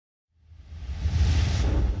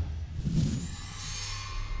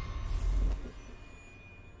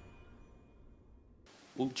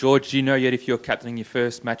Well, George, do you know yet if you're captaining your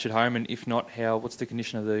first match at home, and if not, how? What's the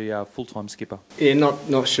condition of the full-time skipper? Yeah,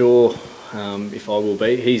 not sure if I will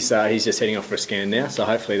be. He's just heading off for a scan now, so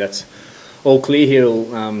hopefully that's all clear.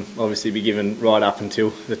 He'll obviously be given right up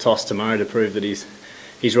until the toss tomorrow to prove that he's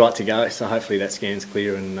right to go. So hopefully that scan's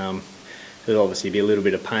clear, and there'll obviously be a little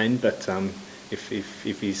bit of pain, but if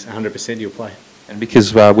he's 100%, he'll play. And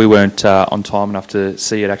because we weren't on time enough to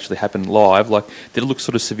see it actually happen live, did it look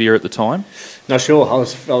sort of severe at the time? Not sure. I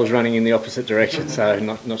was running in the opposite direction, so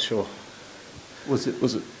not sure. Was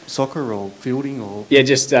it soccer or fielding or? Yeah,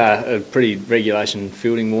 just a pretty regulation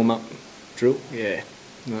fielding warm-up drill. Yeah,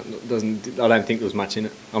 I don't think there was much in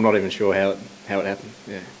it. I'm not even sure how it happened.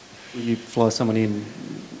 Yeah. Will you fly someone in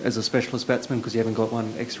as a specialist batsman because you haven't got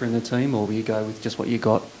one extra in the team, or will you go with just what you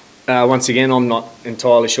got? Once again, I'm not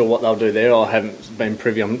entirely sure what they'll do there. I haven't been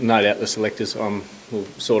privy. No doubt the selectors will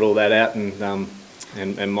sort all that out,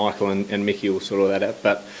 and Michael and Mickey will sort all that out.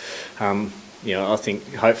 But I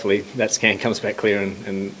think hopefully that scan comes back clear,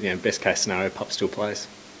 and best case scenario, Pup still plays.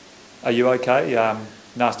 Are you okay?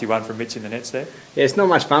 Nasty one from Mitch in the nets there. Yeah, it's not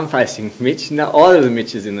much fun facing Mitch. No, either of the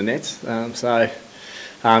Mitches in the nets. That's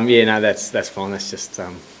fine. That's just.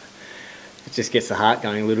 It just gets the heart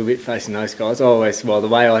going a little bit facing those guys. The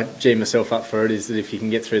way I gee myself up for it is that if you can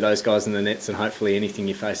get through those guys in the nets, and hopefully anything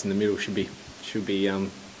you face in the middle should be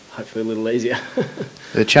hopefully a little easier.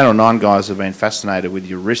 The Channel 9 guys have been fascinated with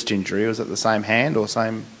your wrist injury. Was it the same hand or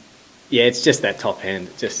same? Yeah, it's just that top hand.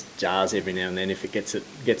 It just jars every now and then if it gets it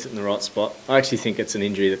in the right spot. I actually think it's an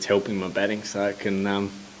injury that's helping my batting, so it can,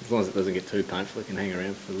 as long as it doesn't get too painful, it can hang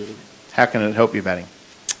around for a little bit. How can it help your batting?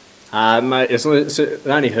 Mate, it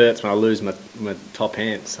only hurts when I lose my top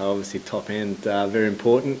hand. So obviously top hand very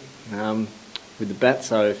important with the bat.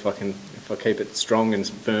 So if I keep it strong and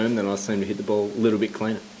firm, then I seem to hit the ball a little bit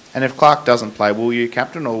cleaner. And if Clark doesn't play, will you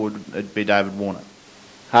captain, or would it be David Warner?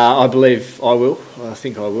 I believe I will. I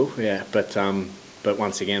think I will. Yeah, but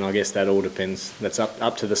once again, I guess that all depends. That's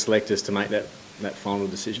up to the selectors to make that final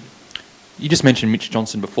decision. You just mentioned Mitch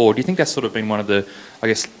Johnson before. Do you think that's sort of been one of the,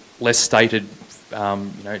 less stated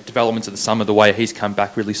developments of the summer, the way he's come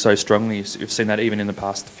back really so strongly? You've seen that even in the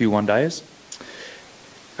past few one-days?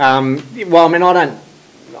 I'm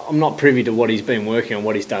not privy to what he's been working on,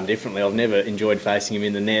 what he's done differently. I've never enjoyed facing him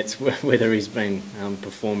in the nets, whether he's been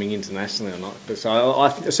performing internationally or not. But so I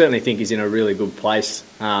certainly think he's in a really good place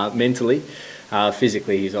mentally.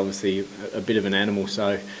 Physically, he's obviously a bit of an animal,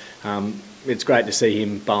 so it's great to see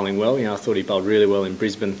him bowling well. I thought he bowled really well in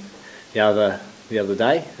Brisbane the other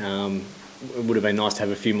day. It would have been nice to have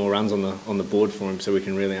a few more runs on the board for him so we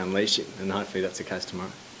can really unleash it, and hopefully that's the case tomorrow.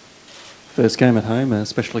 First game at home, a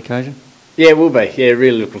special occasion? Yeah, it will be. Yeah,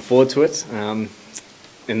 really looking forward to it.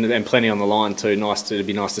 And plenty on the line too. It'd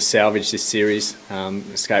be nice to salvage this series,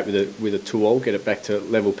 escape with a 2-all, get it back to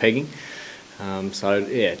level pegging. There's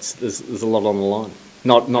a lot on the line.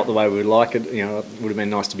 Not the way we would like it. It would have been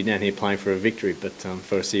nice to be down here playing for a victory, but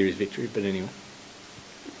for a series victory. But anyway.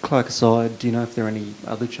 Clark aside, do you know if there are any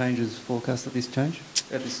other changes forecast at this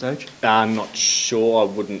stage? I'm not sure. I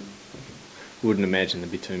wouldn't imagine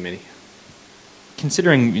there'd be too many.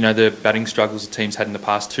 Considering the batting struggles the team's had in the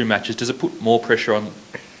past two matches, does it put more pressure on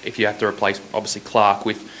if you have to replace obviously Clark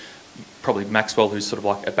with probably Maxwell, who's sort of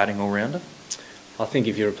like a batting all-rounder? I think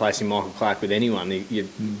if you're replacing Michael Clark with anyone,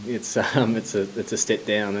 it's a step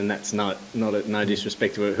down, and that's no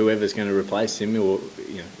disrespect to whoever's going to replace him, or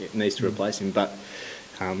it needs to replace him, but.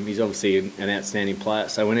 He's obviously an outstanding player.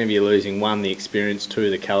 So whenever you're losing, one, the experience,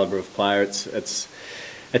 two, the calibre of player, it's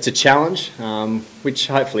a challenge, which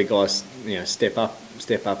hopefully guys step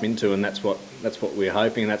up into, and that's what we're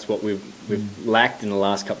hoping. That's what we've lacked in the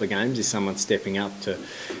last couple of games, is someone stepping up to,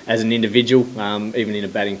 as an individual, even in a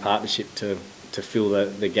batting partnership, to fill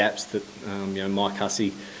the gaps that Mike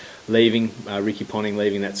Hussey leaving, Ricky Ponting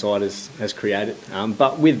leaving that side has created.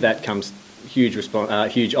 But with that comes huge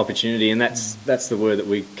opportunity, and that's the word that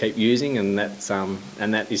we keep using, and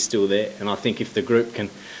that is still there. And I think if the group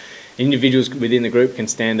individuals within the group can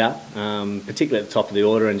stand up, particularly at the top of the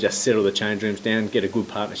order, and just settle the change rooms down, get a good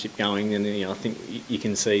partnership going, and I think you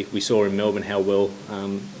can see, we saw in Melbourne how well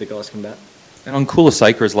the guys can bat. And on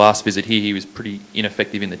Kulaseka's last visit here, he was pretty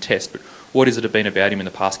ineffective in the test, but what has it been about him in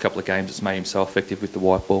the past couple of games that's made him so effective with the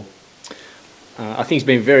white ball? I think he's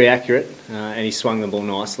been very accurate, and he swung the ball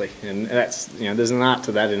nicely, and that's there's an art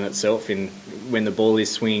to that in itself. In when the ball is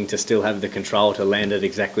swinging, to still have the control to land it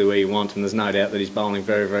exactly where you want, and there's no doubt that he's bowling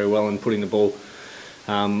very, very well and putting the ball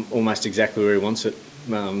almost exactly where he wants it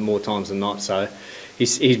more times than not. So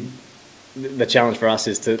he's the challenge for us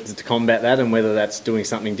is to combat that, and whether that's doing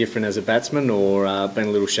something different as a batsman or being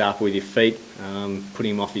a little sharper with your feet,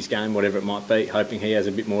 putting him off his game, whatever it might be, hoping he has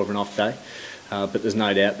a bit more of an off day. But there's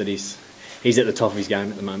no doubt that he's at the top of his game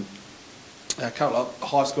at the moment. Carl,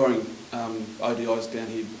 high-scoring ODIs down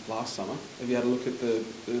here last summer. Have you had a look at the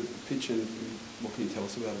pitch, and what can you tell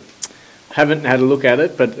us about it? Haven't had a look at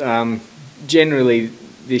it, but generally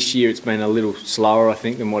this year it's been a little slower, I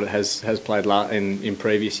think, than what it has played in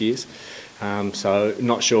previous years. So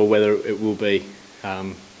not sure whether it will be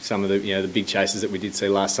some of the the big chases that we did see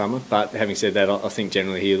last summer. But having said that, I think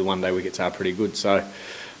generally here the one-day wickets are pretty good. So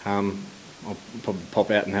I'll probably pop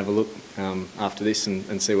out and have a look after this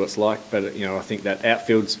and see what it's like. But I think that the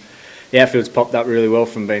outfield's popped up really well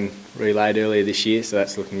from being relayed earlier this year, so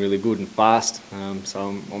that's looking really good and fast. So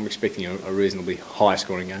I'm expecting a reasonably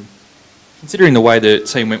high-scoring game. Considering the way the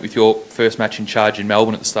team went with your first match in charge in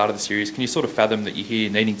Melbourne at the start of the series, can you sort of fathom that you're here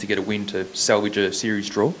needing to get a win to salvage a series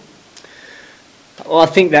draw? Well, I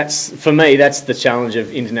think for me, that's the challenge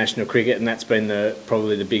of international cricket, and that's been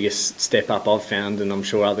probably the biggest step up I've found, and I'm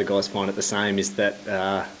sure other guys find it the same, is that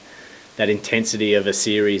that intensity of a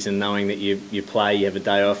series, and knowing that you play, you have a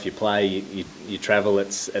day off, you play, you travel,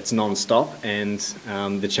 it's non-stop, and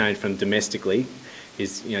the change from domestically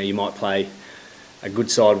is you might play a good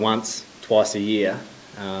side twice a year,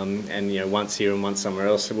 and once here and once somewhere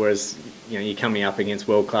else. Whereas you're coming up against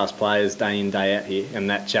world-class players day in, day out here, and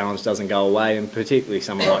that challenge doesn't go away. And particularly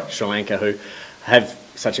someone like Sri Lanka, who have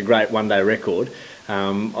such a great one-day record,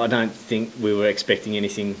 I don't think we were expecting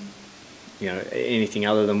anything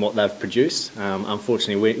other than what they've produced.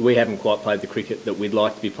 Unfortunately, we haven't quite played the cricket that we'd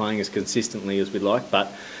like to be playing as consistently as we'd like,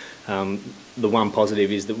 but the one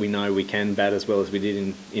positive is that we know we can bat as well as we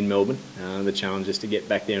did in Melbourne. The challenge is to get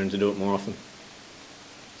back there and to do it more often.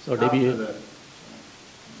 So the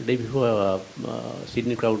day before,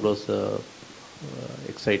 Sydney crowd was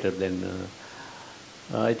excited. Then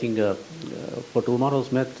I think for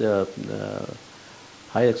tomorrow's match,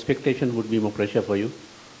 high expectation would be more pressure for you.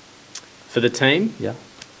 For the team? Yeah.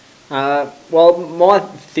 Well, my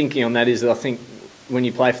thinking on that is that I think when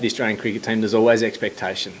you play for the Australian cricket team, there's always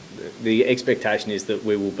expectation. The expectation is that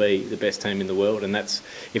we will be the best team in the world, and that's,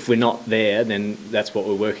 if we're not there, then that's what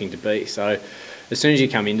we're working to be. So as soon as you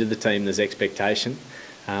come into the team, there's expectation,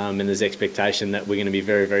 and there's expectation that we're going to be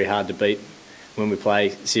very, very hard to beat when we play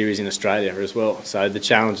series in Australia as well. So the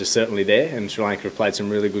challenge is certainly there, and Sri Lanka have played some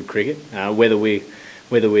really good cricket. Whether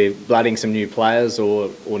we're blooding some new players or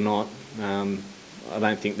not, I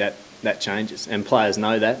don't think that changes, and players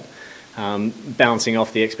know that. Balancing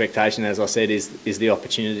off the expectation, as I said, is the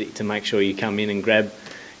opportunity to make sure you come in and grab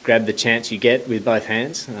the chance you get with both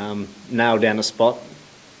hands, nail down a spot,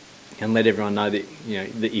 and let everyone know that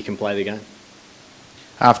that you can play the game.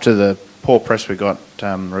 After the poor press we got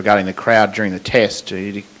regarding the crowd during the test, do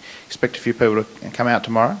you expect a few people to come out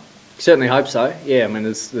tomorrow? Certainly hope so. Yeah, I mean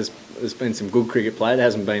there's been some good cricket played. It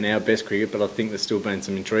hasn't been our best cricket, but I think there's still been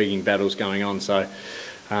some intriguing battles going on. So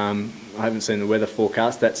I haven't seen the weather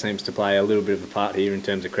forecast. That seems to play a little bit of a part here in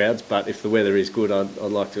terms of crowds. But if the weather is good, I'd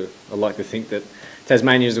like to think that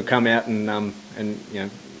Tasmanians will come out and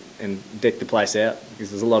deck the place out, because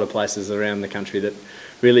there's a lot of places around the country that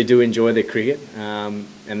really do enjoy their cricket, and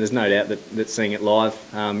there's no doubt that seeing it live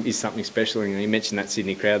is something special. You mentioned that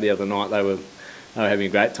Sydney crowd the other night. They were having a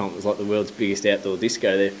great time. It was like the world's biggest outdoor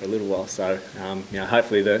disco there for a little while. So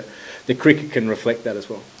hopefully the cricket can reflect that as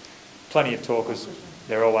well. Plenty of talk, as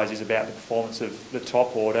there always is, about the performance of the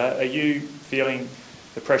top order. Are you feeling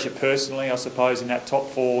the pressure personally, I suppose, in that top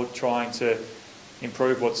four, trying to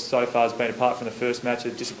improve what so far has been, apart from the first match,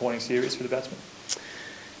 a disappointing series for the batsmen?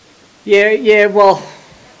 Yeah. Well,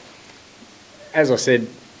 as I said,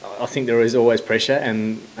 I think there is always pressure,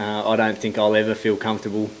 and I don't think I'll ever feel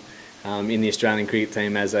comfortable in the Australian cricket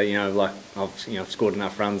team as I've scored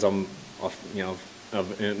enough runs.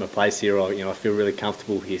 I've earned my place here. I feel really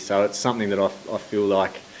comfortable here. So it's something that I feel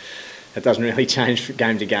like it doesn't really change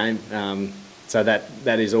game to game. So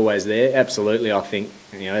that is always there. Absolutely, I think,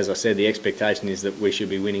 as I said, the expectation is that we should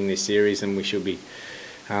be winning this series, and we should be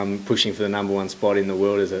pushing for the #1 spot in the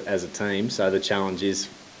world as a team. So the challenge is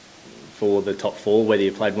for the top four, whether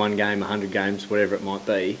you played one game, 100 games, whatever it might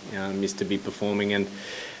be, is to be performing. And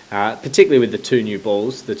particularly with the two new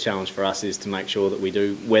balls, the challenge for us is to make sure that we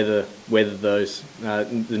do weather those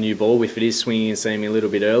the new ball. If it is swinging and seaming a little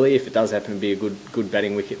bit early, if it does happen to be a good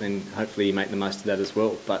batting wicket, then hopefully you make the most of that as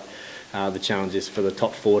well. But the challenge is for the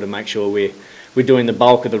top four to make sure we're doing the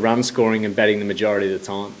bulk of the run scoring and batting the majority of the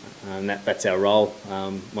time, and that's our role.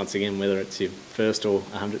 Once again, whether it's your first or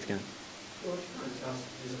 100th game.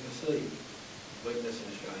 There's a perceived weakness in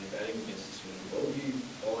Australian batting against the swinging ball. Do you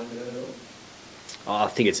find that at all? I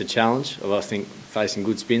think it's a challenge. I think facing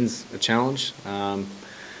good spins a challenge. I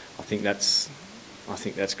think that's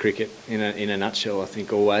cricket in a nutshell. I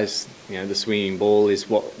think always, the swinging ball is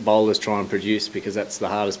what bowlers try and produce because that's the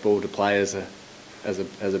hardest ball to play as a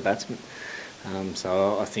batsman.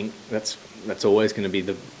 So I think that's always going to be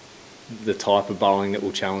the type of bowling that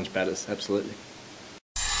will challenge batters. Absolutely.